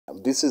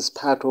This is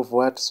part of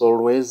what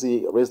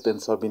Solwezi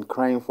residents have been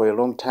crying for a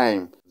long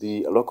time.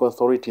 The local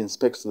authority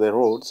inspects the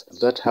roads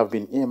that have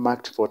been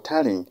earmarked for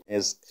tiling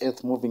as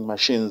earth-moving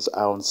machines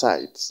are on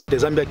sites. The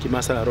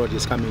Zambia-Kimasala road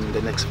is coming in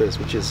the next phase,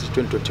 which is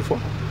 2024,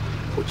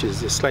 which is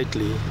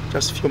slightly,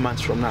 just a few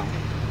months from now.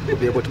 We'll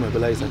be able to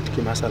mobilize that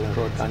Kimasala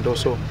road. And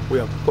also we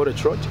have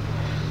Porridge Road,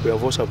 we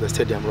have also the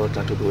Stadium Road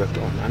that will be worked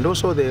on. And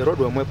also the road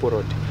Wemwepo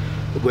Road,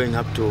 going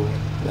up to,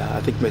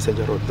 I think,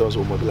 Messenger Road, those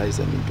will mobilize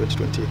them in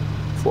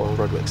 2024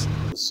 roadworks.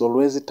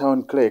 Solwezi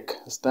Town Clerk,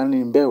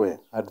 MBEWE,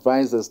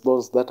 advises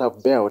those that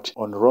have built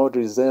on road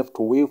reserve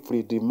to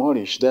willfully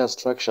demolish their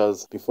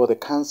structures before the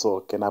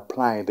council can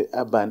apply the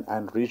Urban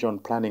and Region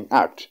Planning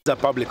Act. These are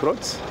public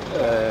roads,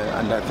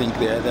 and I think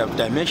they have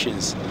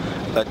dimensions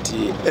that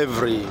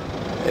every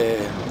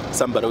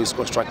somebody who is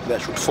constructing there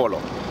should follow.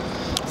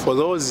 For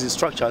those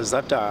structures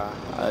that are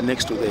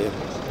next to the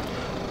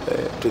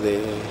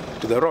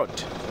road,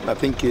 I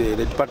think the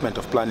Department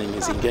of Planning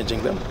is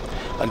engaging them,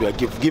 and we are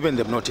giving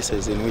them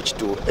notices in which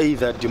to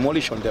either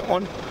demolish on their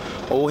own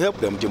or help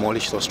them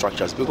demolish those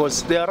structures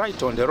because they are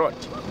right on the road.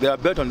 They are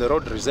built on the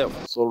road reserve.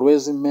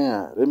 Solwezi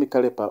Mayor Remi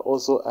Kalepa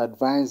also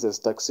advises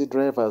taxi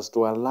drivers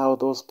to allow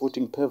those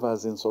putting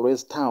pavers in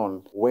Solwezi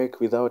town work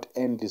without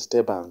any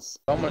disturbance.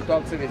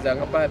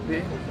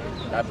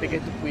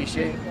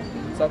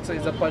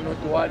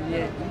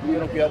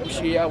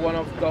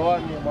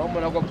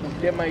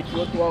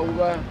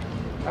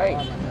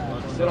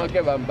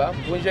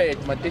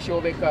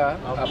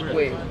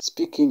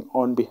 Speaking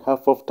on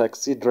behalf of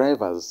taxi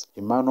drivers,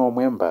 Emmanuel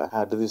Mwemba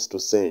had this to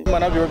say. For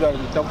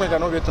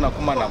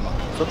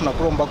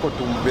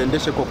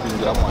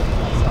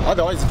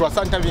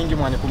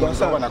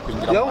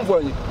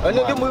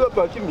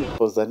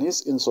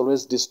ZANIS in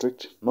Solwezi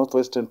District,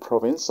 Northwestern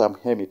Province, I'm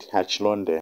Hemit Hachlonde.